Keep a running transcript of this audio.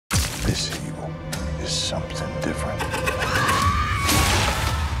This evil is something different.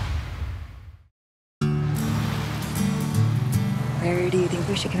 Where do you think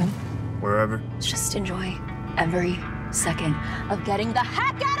we should go? Wherever. Just enjoy every second of getting the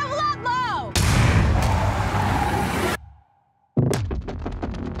heck out of Ludlow!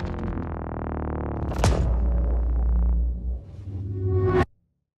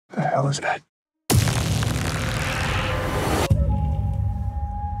 The hell is that?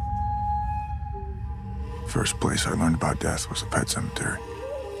 First place I learned about death was the pet cemetery.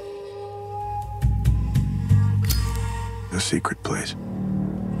 The secret place.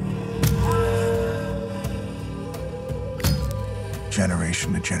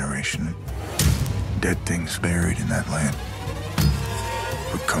 Generation to generation, dead things buried in that land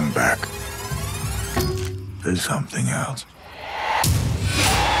would come back. There's something else.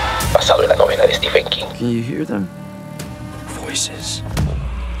 Basado en la novela de Stephen King. Can you hear them? Voices.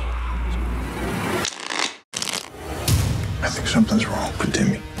 I think something's wrong with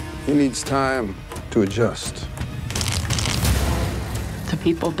Timmy. He needs time to adjust. The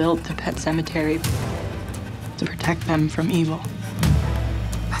people built the pet cemetery to protect them from evil.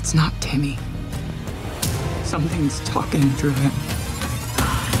 That's not Timmy. Something's talking through him.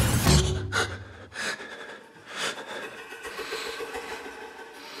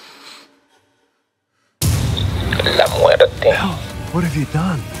 La muerte Hell, what have you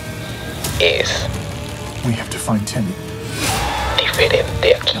done? es We have to find Timmy.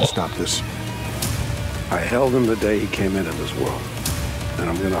 diferente aquí. Can't stop this. I held him the day he came into this world, and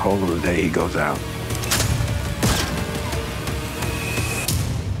I'm gonna hold him the day he goes out.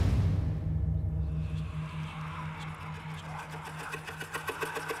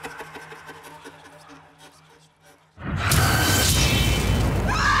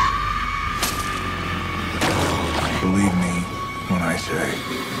 Believe me when I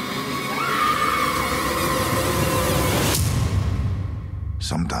say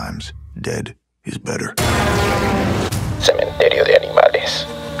sometimes dead is better. Cementerio.